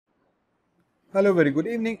Hello, very good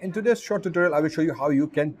evening. In today's short tutorial, I will show you how you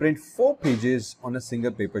can print 4 pages on a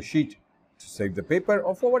single paper sheet to save the paper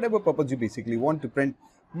or for whatever purpose you basically want to print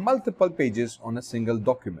multiple pages on a single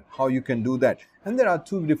document. How you can do that. And there are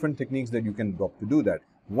two different techniques that you can adopt to do that.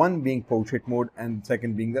 One being portrait mode and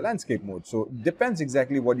second being the landscape mode. So it depends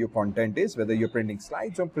exactly what your content is, whether you're printing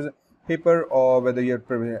slides on paper or whether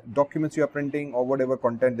you're documents you are printing or whatever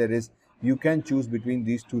content there is. You can choose between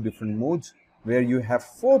these two different modes where you have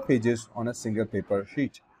 4 pages on a single paper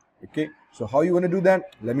sheet. Okay, so how you want to do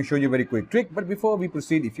that? Let me show you a very quick trick. But before we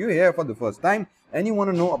proceed, if you're here for the first time and you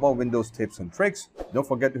want to know about Windows tips and tricks, don't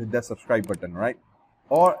forget to hit that subscribe button, right?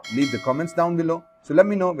 Or leave the comments down below. So let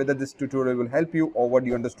me know whether this tutorial will help you or what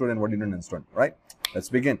you understood and what you didn't understand, right? Let's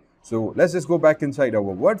begin. So let's just go back inside our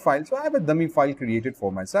Word file. So I have a dummy file created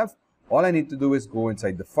for myself. All I need to do is go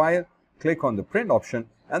inside the file, click on the print option,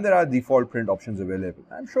 and there are default print options available.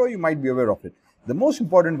 I'm sure you might be aware of it. The most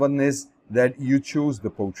important one is that you choose the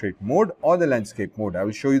portrait mode or the landscape mode. I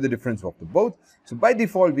will show you the difference of the both. So by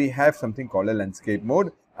default, we have something called a landscape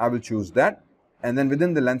mode. I will choose that. And then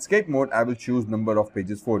within the landscape mode, I will choose number of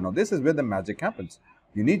pages 4. Now this is where the magic happens.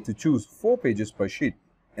 You need to choose 4 pages per sheet.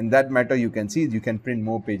 In that matter, you can see you can print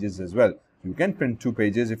more pages as well. You can print 2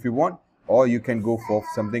 pages if you want, or you can go for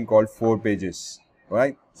something called 4 pages.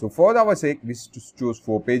 Right, so for our sake, we choose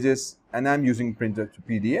 4 pages and I'm using printer to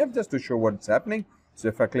PDF just to show what's happening. So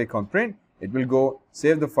if I click on print, it will go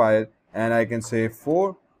save the file and I can say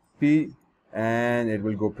 4P and it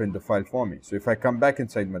will go print the file for me. So if I come back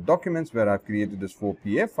inside my documents where I've created this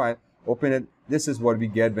 4PF file, open it, this is what we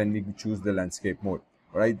get when we choose the landscape mode.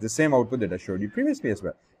 Right, the same output that I showed you previously as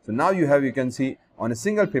well. So now you can see on a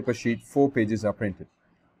single paper sheet, 4 pages are printed.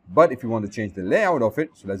 But if you want to change the layout of it,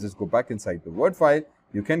 so let's just go back inside the Word file.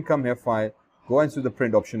 You can come here, file, go into the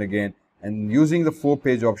print option again, and using the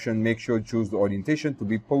 4-page option, make sure you choose the orientation to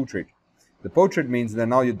be portrait. The portrait means that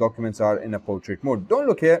now your documents are in a portrait mode. Don't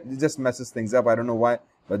look here, it just messes things up. I don't know why,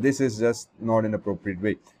 but this is just not an appropriate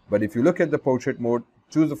way. But if you look at the portrait mode,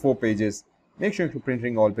 choose the 4 pages, make sure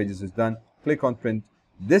printing all pages is done, click on print.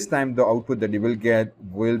 This time the output that you will get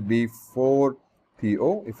will be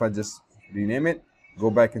 4PO. If I just rename it, go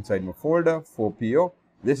back inside my folder, 4PO,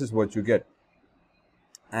 this is what you get.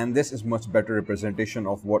 And this is much better representation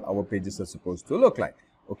of what our pages are supposed to look like.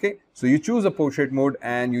 Okay, so you choose a portrait mode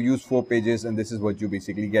and you use 4 pages and this is what you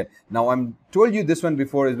basically get. Now I'm told you this one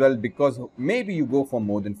before as well because maybe you go for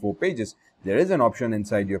more than 4 pages. There is an option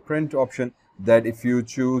inside your print option that if you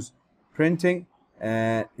choose printing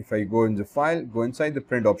and if I go in the file, go inside the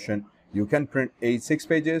print option, you can print 6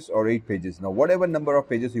 pages or 8 pages. Now, whatever number of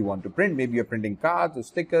pages you want to print, maybe you're printing cards or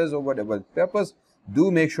stickers or whatever purpose,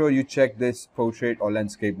 do make sure you check this portrait or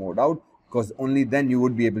landscape mode out because only then you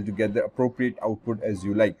would be able to get the appropriate output as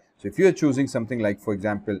you like. So if you're choosing something like, for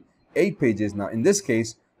example, 8 pages, now in this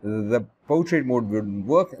case, the portrait mode wouldn't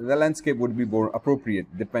work. The landscape would be more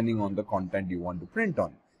appropriate depending on the content you want to print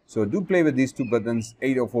on. So do play with these 2 buttons,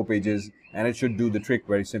 8 or 4 pages, and it should do the trick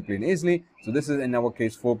very simply and easily. So this is in our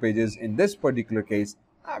case 4 pages. In this particular case,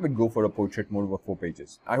 I would go for a portrait mode of 4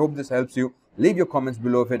 pages. I hope this helps you. Leave your comments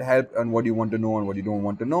below if it helped and what you want to know and what you don't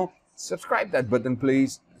want to know. Subscribe that button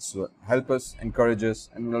please. So help us, encourage us,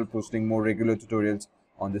 and we'll be posting more regular tutorials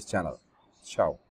on this channel. Ciao.